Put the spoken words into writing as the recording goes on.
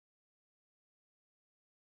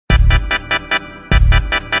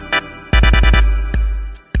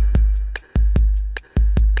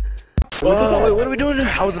Wait, what are we doing?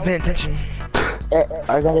 I wasn't paying attention.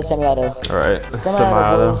 Are going to semi-auto. Alright,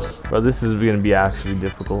 semi-auto. Bro, this is gonna be actually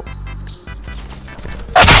difficult.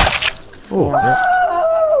 Oh,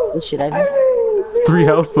 yeah. This shit, Ivan. 3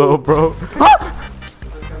 health though, bro.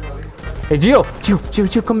 Hey,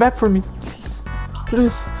 Gio, come back for me, please. What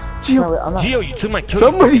is this? Gio, No, Gio, you took my kill.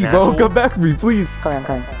 somebody, bro, come back for me, please. I'm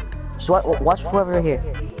coming. Just watch whoever here.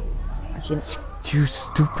 You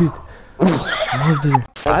stupid mother.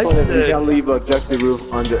 As long as we can't leave objective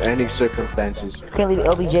roof under any circumstances. Can't leave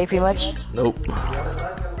LBJ pretty much. Nope.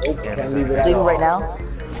 Can't leave it at Leave it all. right now.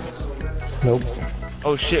 Nope.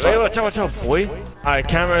 Oh shit! Wait, watch out, boy. Alright,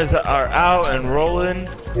 cameras are out and rolling.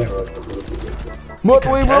 What?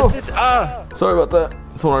 Wait, bro. Ah! Sorry about that.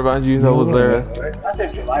 Someone right behind you that was there. I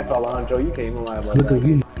saved your life, Alejandro. You can't even lie about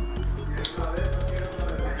that.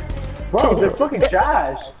 Bro, they're fucking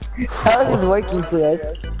trash. How is this working for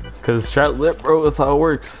us? Cause strat lit, bro. That's how it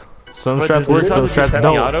works. Some But strats work, some strats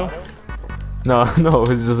don't. Auto? No,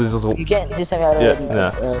 it's just. You can't do semi-auto.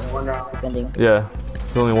 Yeah. One round. Depending. Yeah.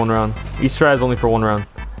 It's only 1 round. Each strat is only for 1 round.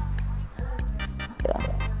 Yeah.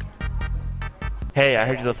 Hey, I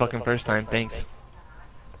heard you the fucking first time. Thanks.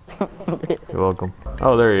 You're welcome.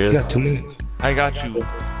 Oh, there he is. You got 2 minutes. I got you.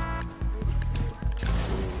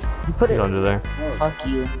 You put He's it. under there. Fuck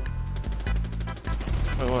you.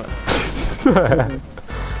 Wait, what?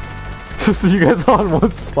 Just so you guys all in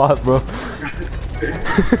one spot, bro.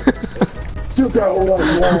 Shoot that hole on the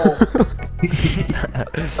wall.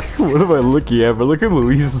 What am I looking at, bro? Look at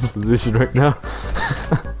Luis's position right now.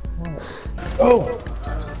 Oh!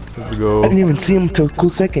 Let's go. I didn't even see him till a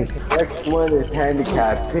cool second. Next one is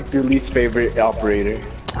handicap. Pick your least favorite operator.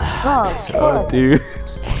 Oh, Oh, fuck. dude.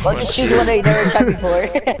 Why don't you choose one that you never tried before?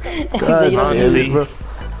 God You don't damn use. it,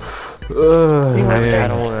 bro.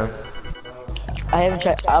 Man. I haven't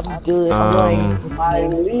tried. I'm doing. I'm going My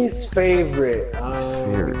least favorite.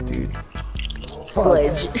 Favorite, dude.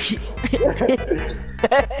 Sledge.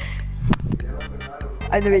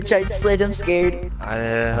 I never tried Sledge. I'm scared. I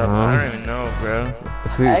don't even know, bro.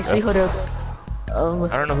 Actually, hold up.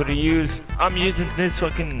 I don't know who to use. I'm using this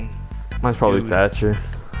fucking. Mine's probably Dude. Thatcher.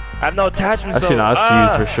 I have no attachment. Actually, no, it's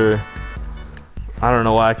Fuse for sure. I don't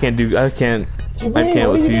know why I can't with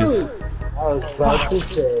Fuse. I was about to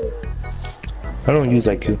say. I don't use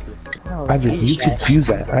IQ. No, Ivan, you can fuse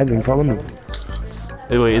that. Ivan, follow me.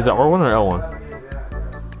 Hey, wait, is it R1 or L1?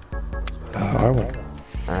 R1.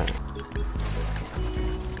 Alright.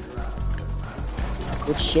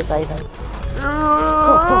 Good shit, Ivan.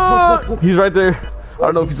 He's right there. I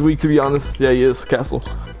don't know if he's weak, to be honest. Yeah, he is. Castle.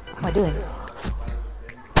 What am I doing?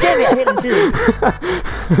 Damn it, I hit him too.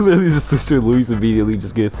 Literally just switched to Luis immediately,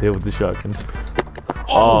 just gets hit with the shotgun.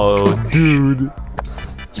 Oh, dude.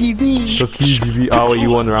 GB. That's GG. Oh, wait, you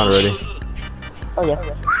won the round already. Oh yeah.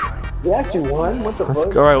 You actually won? What the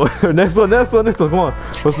fuck? Alright, next one. Come on.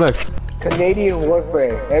 What's next? Canadian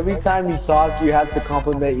warfare. Every time you talk, you have to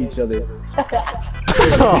compliment each other.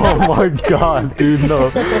 Oh my god, dude,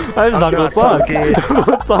 no. I'm not gonna talk. I'm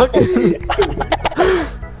not talking.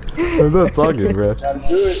 I'm not talking, bro.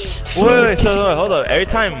 Wait, so hold up. Every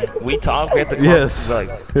time we talk, we have to. Yes.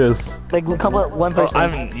 Yes. Like we couple one Oh,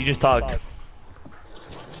 person. you just talked.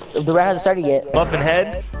 The round hasn't started yet. Buff and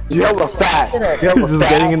head. You hella fat. He's just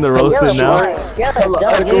getting in the roasted now. Yeah,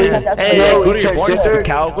 Hey, go to your board, you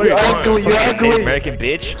cow. Go to your ugly, you fucking ugly. American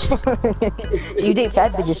bitch. You date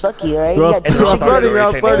fat bitches, fuck you, right? Bro, You got bro,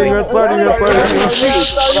 two starting.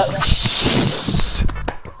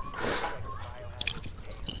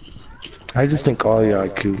 I just think all y'all are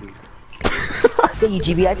cute. Thank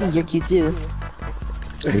you, GB. I think you're cute too.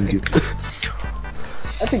 Thank you.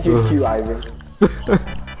 I think you're cute, Ivan.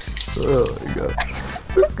 Oh my god.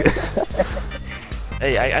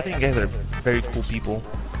 Hey, I think you guys are very cool people.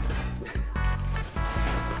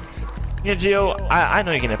 Yeah, Gio, I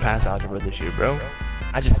know you're gonna pass algebra this year, bro.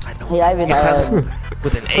 I know. Hey, Ivan.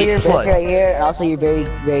 With an Put your A+. back right here, and also you're very,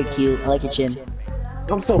 very cute. I like your chin.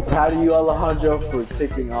 I'm so proud of you, Alejandro, for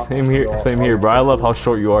taking off. Same here, bro. I love how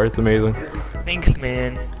short you are. It's amazing. Thanks,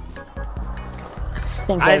 man.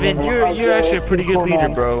 Thanks, Ivan, you're actually a pretty good Cool leader,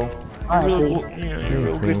 man. bro. Honestly. You're a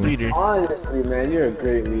real good leader. Honestly, man, you're a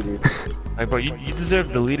great leader. Like, bro, you deserve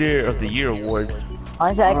the Leader of the Year award.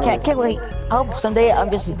 Honestly, I can't wait. I hope someday I'm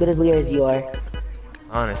just as good as leader as you are.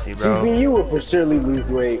 Honestly, bro. GB, you will for surely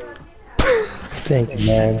lose weight. Thank you,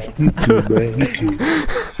 man. You cute, bro. You cute.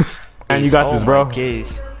 Man, you got this, bro. My gaze.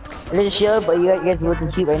 I did a show, but you guys are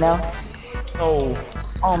looking cute right now. Oh.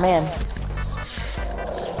 Oh man.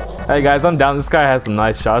 Hey guys, I'm down. This guy has some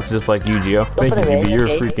nice shots, just like you, Gio. Thank you, for the GB. raid, You're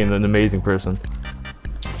okay. freaking an amazing person.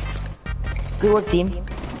 Good work, team.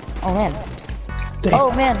 Oh man.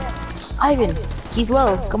 Oh man. Ivan, he's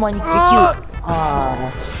low. Come on, you're cute.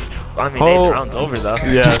 Aww. I mean, 8 rounds over though.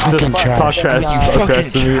 Yeah, just talk trash. Talk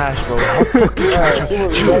trash to me. Trash, bro.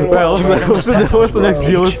 Alright, what's the next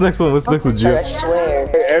Gio? What's the next one? What's the next one, I Gio? swear.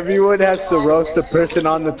 Everyone has to roast the person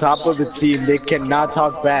on the top of the team. They cannot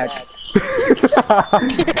talk back.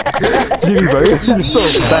 Jimmy, bro, you're so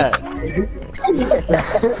fat.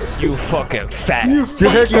 You fucking fat. Your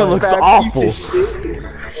haircut looks awful.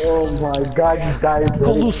 Oh my god, you died.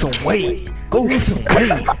 Go lose some weight. Go lose some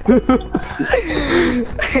weight.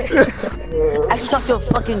 I should talk to a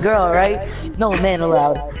fucking girl, right? No man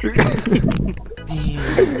allowed. You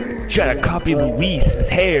try to copy Luis's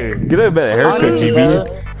hair. Get a better haircut, Honestly, GB.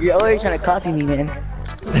 bro, you're always trying to copy me, man.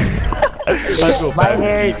 My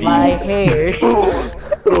hair is my hair.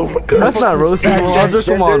 That's not roasting, Roger.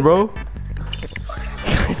 Come on, bro.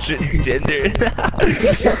 Transgender.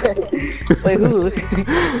 Wait, who?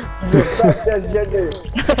 Transgender.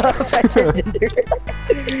 Transgender.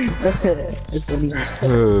 That's funny.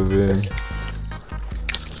 Oh, man.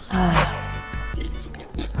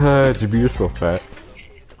 GB, you're so fat.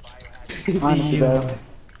 Honestly, bro.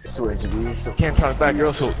 I swear to you, so Can't talk back,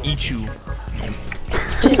 girls will eat you.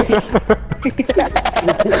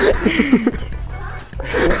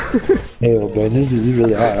 Hey, yo, bro, this is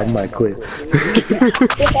really hard. I might quit.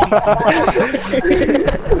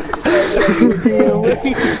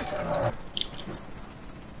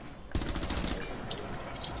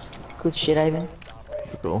 Good shit, Ivan.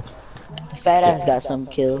 Let's go. Fat ass got some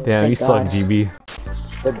kill. Damn, you suck, GB.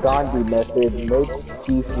 the Gandhi method, make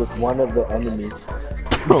peace with one of the enemies.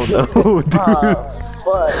 Oh no, dude. Fuck.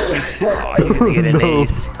 Oh, he's gonna get an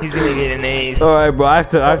ace. He's gonna get an ace. Alright,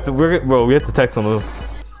 bro, bro, we have to text him. Alright,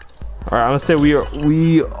 I'm gonna say we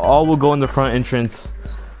all will go in the front entrance,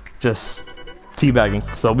 just teabagging.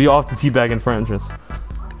 So we all have to teabag in front entrance.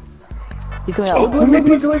 He's coming out. Look at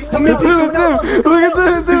this,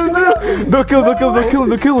 Don't kill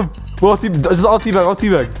him. We'll all just all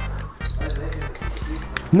teabag.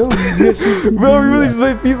 No, Bro, we really just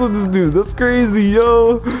made peace with this dude. That's crazy,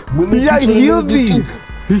 yo. Yeah, he healed me.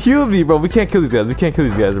 He healed me, bro. We can't kill these guys.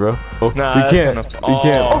 Bro. Nah, We can't. Oh,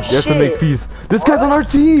 You have to make peace. This guy's on our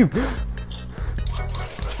team.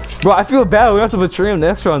 Bro, I feel bad. We have to betray him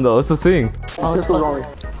next round, though. That's the thing. Oh, it's fine.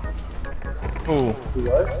 Ooh.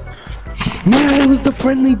 Man, it was the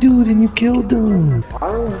friendly dude and you killed him.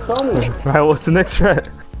 Alright, what's the next threat?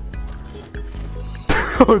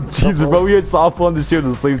 Oh, Jesus, bro. We had soft on this shit at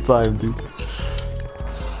the same time, dude.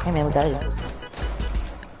 Hey man, we got it.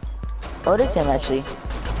 Oh, it is him actually.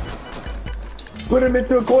 Put him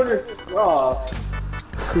into a corner. Aw.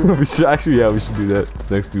 We should actually, yeah, we should do that.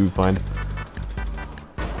 The next dude we find.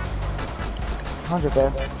 100,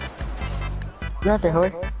 bro. You're out there,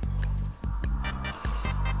 whore.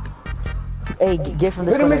 Hey, get from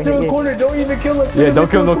this Put him into a corner. Don't even kill him. Yeah,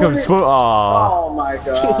 don't kill him. Swim. Aww. Oh my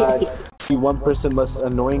god. One person must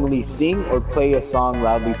annoyingly sing or play a song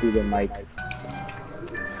loudly through the mic.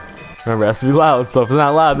 Remember, it has to be loud, so if it's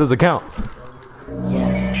not loud, it doesn't count.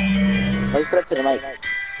 Let's put it to the mic.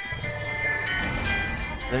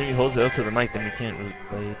 Then if he holds it up to the mic, then you can't really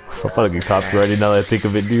play it. I'll probably get copyrighted now that I think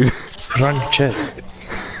of it, dude. Put on your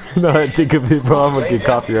chest. Now that I think of it, bro, I'm gonna get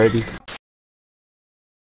copyrighted.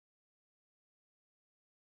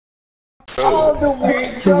 Oh, the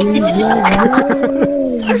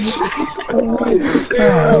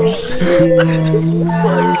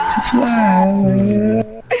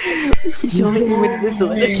Show me with this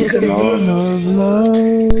one.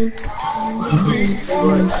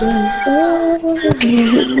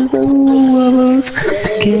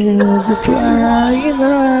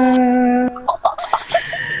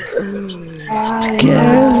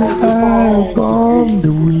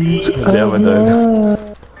 Damn it,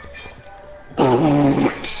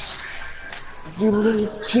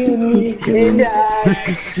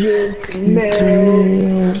 dude.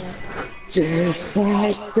 Just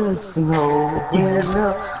like the snow in the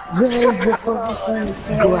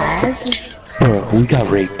glass. We got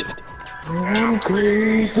raped. I'm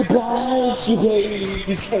crazy about you,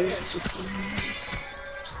 baby, can't you see?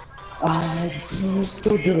 I'd be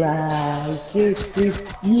so delighted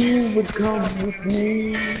if you would come with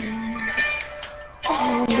me.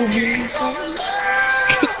 On the wings of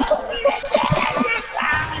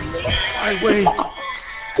Wait.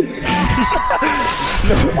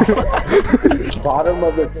 bottom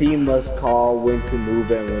of the team must call when to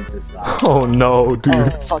move and when to stop. Oh no, dude. oh,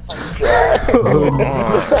 fucking god.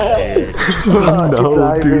 Oh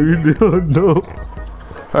no, dude. Oh no.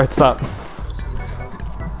 Alright, stop.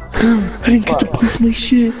 I didn't get to place my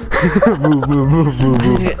shit. Move, move, move, move,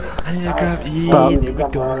 move. I need to grab E. Stop. There we go.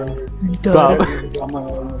 Stop.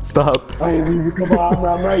 Stop. Come on,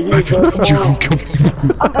 I'm right here, bro. Come on.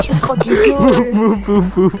 I'm not fucking good. Move,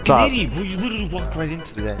 move, move. Stop. Canadian, you literally walked right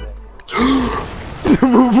into that. Move,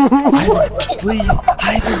 move, move. Please,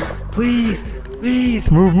 Ivan, please,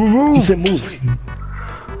 please. Move, move, move. He said move.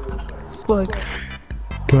 Fuck.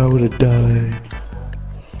 Bro, I would've died.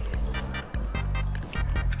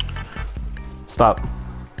 Stop.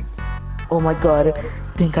 Oh my god.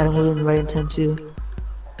 Thank God I'm moving in the right intent too.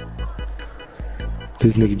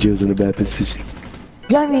 This nigga Jill's in a bad position.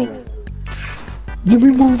 Got me. Let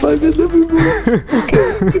me move, Ivan, let me move.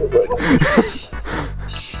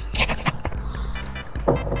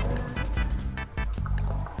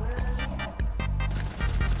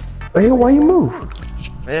 Hey, why you move?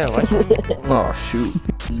 Yeah, what? Oh, shoot.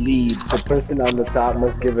 Lead. The person on the top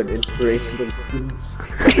must give an inspirational speech.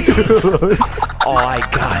 Oh, I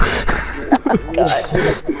got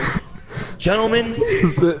it. Gentlemen,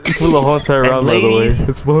 It's for the whole entire round, by the way. ladies,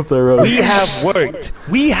 It's for the whole entire round. we have worked.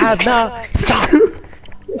 We have not stopped.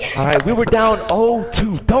 Alright, we were down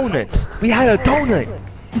 0-2 donuts. We had a donut.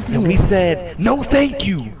 And we said, no thank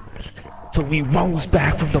you. So we rose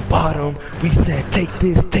back from the bottom. We said, take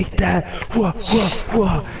this, take that. Whoa, whoa,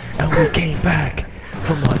 whoa. And we came back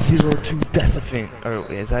from a 0-2 decifant. Or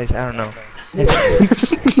is I don't know.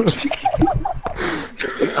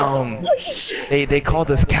 They called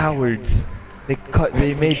us cowards.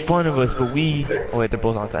 They made fun of us, but we. Oh wait, they're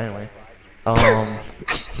both on time anyway. I don't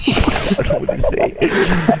know what to say.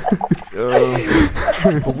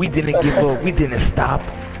 But we didn't give up. We didn't stop.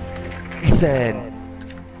 We said,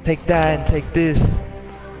 take that and take this.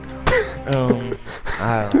 I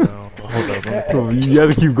don't know. Hold up. Bro, you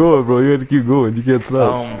gotta keep going, bro. You gotta keep going. You can't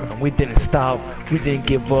stop. We didn't stop. We didn't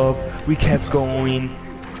give up. We kept going.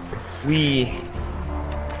 We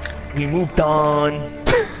moved on.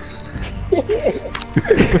 I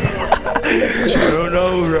don't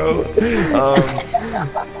know, bro.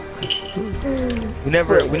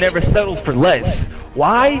 We never settled for less.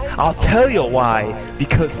 Why? I'll tell you why.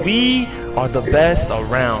 Because we are the best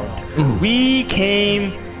around. We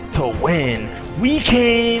came to win. We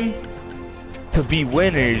came to be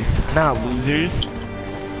winners, not losers.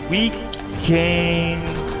 We came.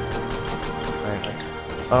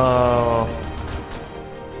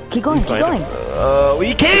 Keep going, keep going.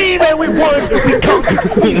 We came and we won. We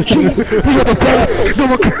conquered. We are the best. No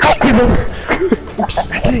one can copy us. That's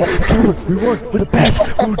it. We won. We're the best.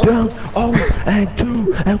 We were down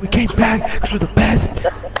 0-2, and we came back. We're the best.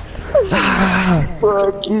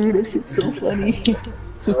 Fuck, dude, that shit's so funny.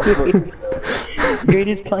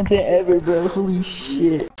 Greatest content ever, bro. Holy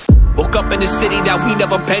shit. Woke up in a city that we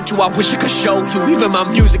never been to. I wish I could show you. Even my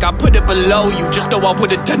music, I put it below you. Just know I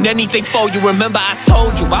would've done anything for you. Remember I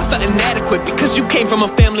told you I felt inadequate because you came from a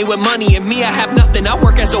family with money, and me, I have nothing. I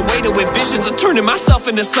work as a waiter with visions of turning myself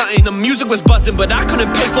into something. The music was buzzing, but I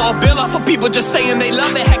couldn't pay for a bill off of people just saying they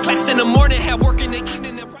love it. Had class in the morning, had work in the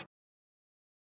evening.